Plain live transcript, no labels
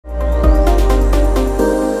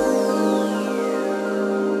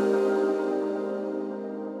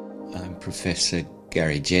Professor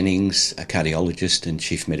Gary Jennings, a cardiologist and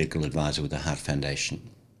Chief Medical Advisor with the Heart Foundation.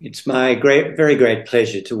 It's my very great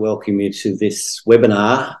pleasure to welcome you to this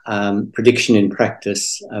webinar, Prediction in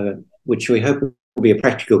Practice, which we hope will be a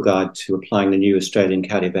practical guide to applying the new Australian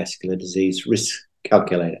Cardiovascular Disease Risk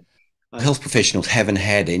Calculator. Health professionals haven't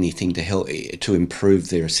had anything to help to improve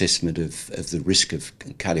their assessment of the risk of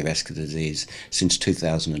cardiovascular disease since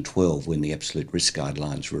 2012, when the absolute risk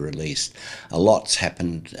guidelines were released. A lot's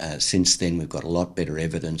happened since then. We've got a lot better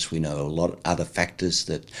evidence. We know a lot of other factors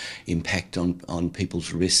that impact on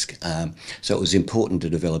people's risk. So it was important to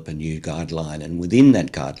develop a new guideline, and within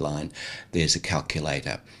that guideline there's a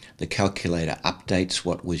calculator. The calculator updates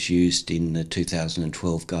what was used in the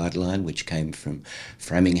 2012 guideline, which came from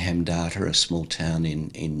Framingham data, a small town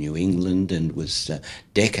in New England, and was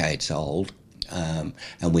decades old. And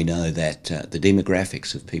we know that the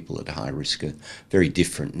demographics of people at high risk are very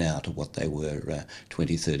different now to what they were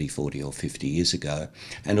 20, 30, 40 or 50 years ago.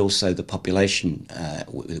 And also the population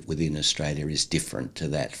within Australia is different to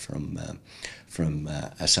that from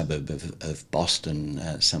a suburb of Boston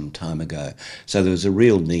some time ago. So there was a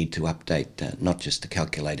real need to update not just the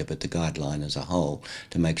calculator but the guideline as a whole,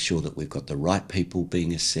 to make sure that we've got the right people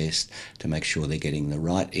being assessed, to make sure they're getting the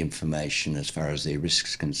right information as far as their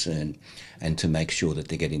risk's concerned, and to make sure that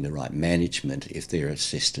they're getting the right management if they're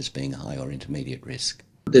assessed as being high or intermediate risk.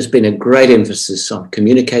 There's been a great emphasis on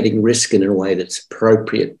communicating risk in a way that's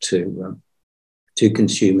appropriate to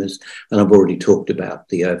consumers, and I've already talked about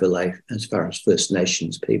the overlay as far as First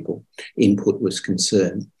Nations people input was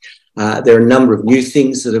concerned. There are a number of new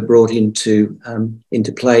things that are brought into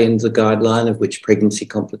play in the guideline, of which pregnancy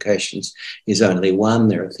complications is only one.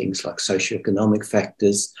 There are things like socioeconomic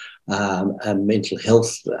factors, mental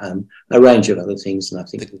health, a range of other things, and I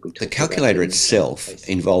think the calculator itself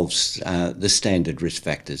involves the standard risk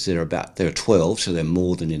factors. There are 12, so they're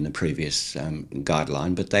more than in the previous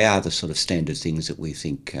guideline, but they are the sort of standard things that we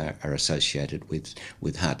think are associated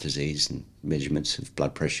with heart disease, and measurements of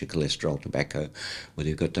blood pressure, cholesterol, tobacco, whether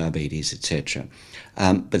you've got diabetes, etc.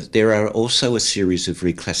 But there are also a series of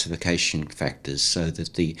reclassification factors, so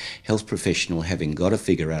that the health professional, having got a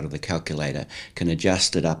figure out of the calculator, can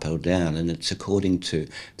adjust it up or down, and it's according to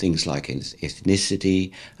things like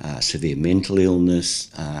ethnicity, severe mental illness,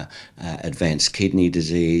 advanced kidney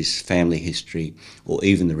disease, family history, or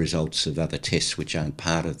even the results of other tests which aren't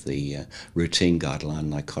part of the routine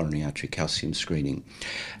guideline, like coronary artery calcium screening.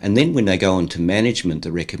 And then when they go on to management,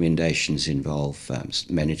 the recommendations involve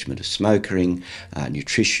management of smoking,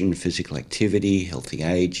 nutrition, physical activity, healthy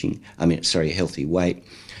weight,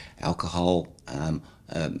 alcohol,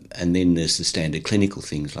 and then there's the standard clinical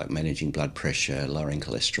things like managing blood pressure, lowering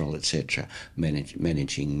cholesterol, etc.,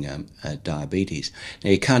 managing diabetes. Now,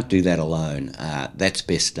 you can't do that alone. That's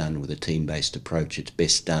best done with a team-based approach. It's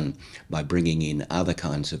best done by bringing in other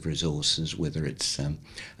kinds of resources, whether it's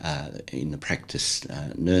in the practice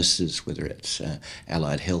nurses, whether it's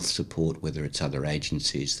allied health support, whether it's other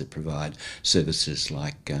agencies that provide services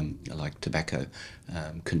like tobacco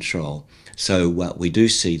control. So we do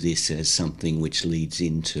see this as something which leads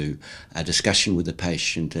into a discussion with the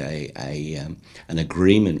patient, an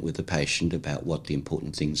agreement with the patient about what the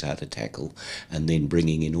important things are to tackle, and then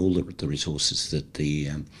bringing in all the resources that the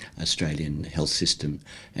Australian health system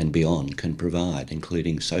and beyond can provide,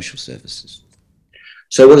 including social services.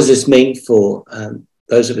 So what does this mean for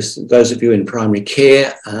those of you in primary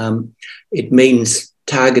care? It means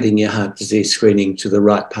targeting your heart disease screening to the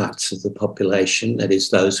right parts of the population, that is,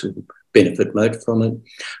 those who benefit most from it,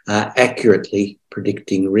 accurately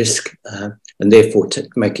predicting risk, and therefore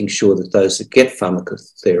making sure that those that get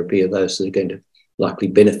pharmacotherapy are those that are going to likely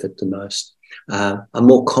benefit the most. A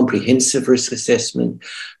more comprehensive risk assessment,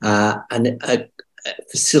 and a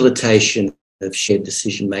facilitation of shared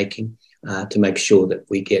decision making to make sure that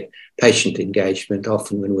we get patient engagement.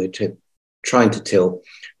 Often when we're trying to tell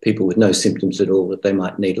people with no symptoms at all that they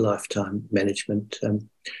might need lifetime management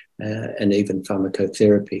and even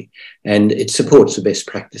pharmacotherapy. And it supports the best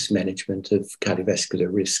practice management of cardiovascular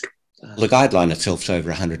risk. The guideline itself is over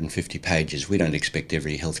 150 pages. We don't expect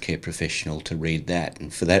every healthcare professional to read that,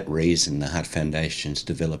 and for that reason the Heart Foundation's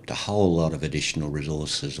developed a whole lot of additional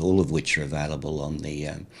resources, all of which are available on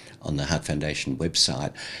the Heart Foundation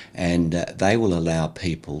website, and they will allow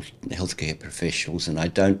people, healthcare professionals, and I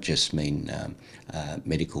don't just mean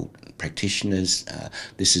medical practitioners.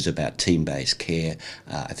 This is about team-based care.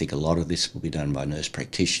 I think a lot of this will be done by nurse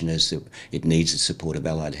practitioners. It needs the support of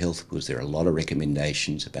allied health because there are a lot of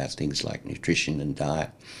recommendations about things like nutrition and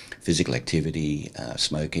diet, physical activity,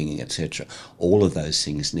 smoking, etc. All of those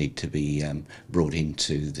things need to be brought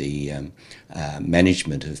into the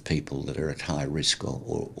management of people that are at high risk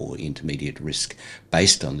or intermediate risk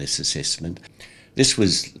based on this assessment. This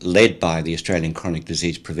was led by the Australian Chronic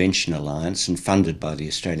Disease Prevention Alliance and funded by the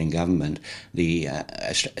Australian Government. The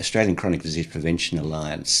Australian Chronic Disease Prevention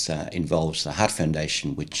Alliance involves the Heart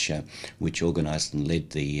Foundation, which organised and led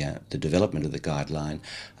the development of the guideline,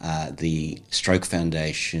 the Stroke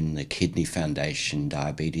Foundation, the Kidney Foundation,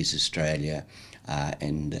 Diabetes Australia,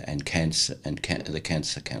 and cancer, and the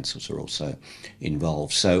cancer councils are also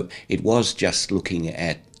involved. So it was just looking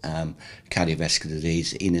at cardiovascular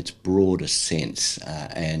disease in its broadest sense,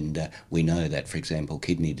 and we know that, for example,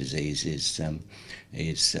 kidney disease is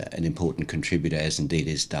an important contributor, as indeed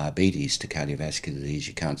is diabetes, to cardiovascular disease.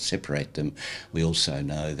 You can't separate them. We also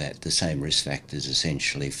know that the same risk factors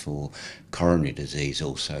essentially for coronary disease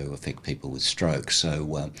also affect people with stroke.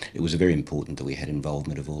 So it was very important that we had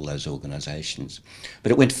involvement of all those organisations.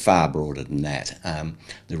 But it went far broader than that.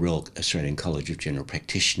 The Royal Australian College of General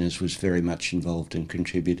Practitioners was very much involved and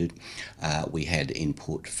contributed. We had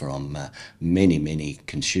input from many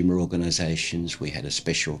consumer organisations. We had a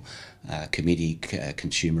special committee,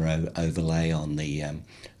 consumer overlay on the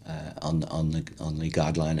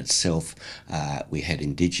guideline itself. We had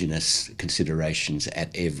Indigenous considerations at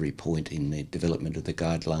every point in the development of the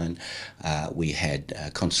guideline. We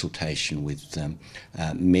had consultation with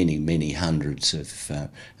many hundreds of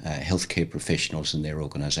healthcare professionals and their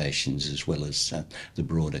organisations, as well as the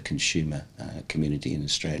broader consumer community in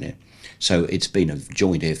Australia. So it's been a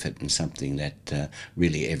joint effort and something that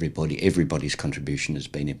really everybody's contribution has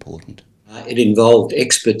been important. It involved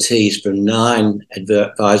expertise from 9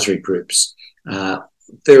 advisory groups,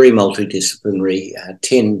 very multidisciplinary,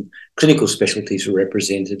 10 clinical specialties were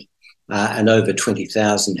represented, and over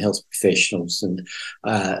 20,000 health professionals and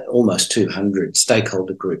almost 200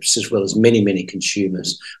 stakeholder groups, as well as many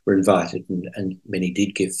consumers were invited, and many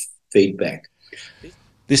did give feedback.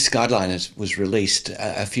 This guideline was released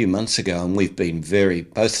a few months ago, and we've been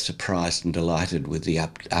both surprised and delighted with the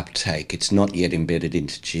uptake. It's not yet embedded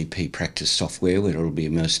into GP practice software, where it will be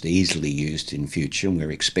most easily used in future, and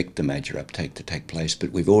we expect the major uptake to take place.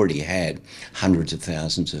 But we've already had hundreds of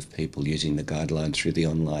thousands of people using the guideline through the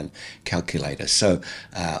online calculator. So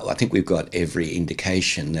I think we've got every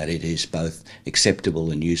indication that it is both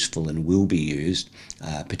acceptable and useful and will be used,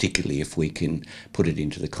 particularly if we can put it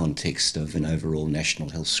into the context of an overall national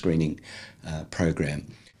health screening program.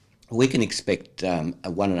 We can expect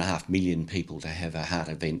 1.5 million people to have a heart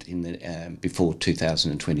event before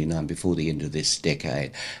 2029, before the end of this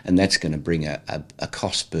decade, and that's going to bring a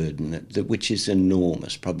cost burden which is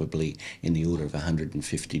enormous, probably in the order of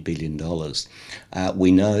 $150 billion.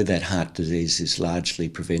 We know that heart disease is largely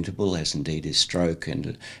preventable, as indeed is stroke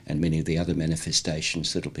and many of the other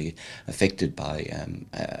manifestations that will be affected by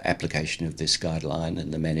application of this guideline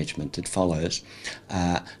and the management that follows,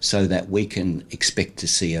 so that we can expect to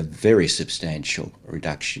see a very substantial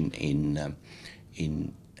reduction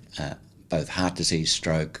in both heart disease,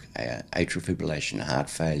 stroke, atrial fibrillation, heart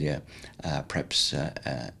failure, perhaps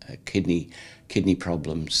kidney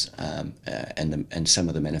problems, and some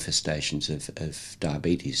of the manifestations of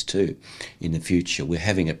diabetes too in the future. We're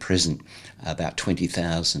having at present about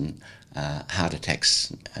 20,000 heart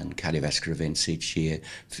attacks and cardiovascular events each year,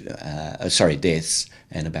 deaths,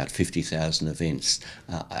 and about 50,000 events.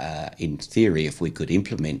 In theory, if we could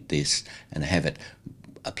implement this and have it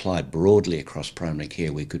applied broadly across primary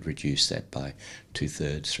care, we could reduce that by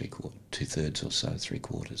two-thirds or so,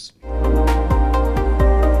 3/4.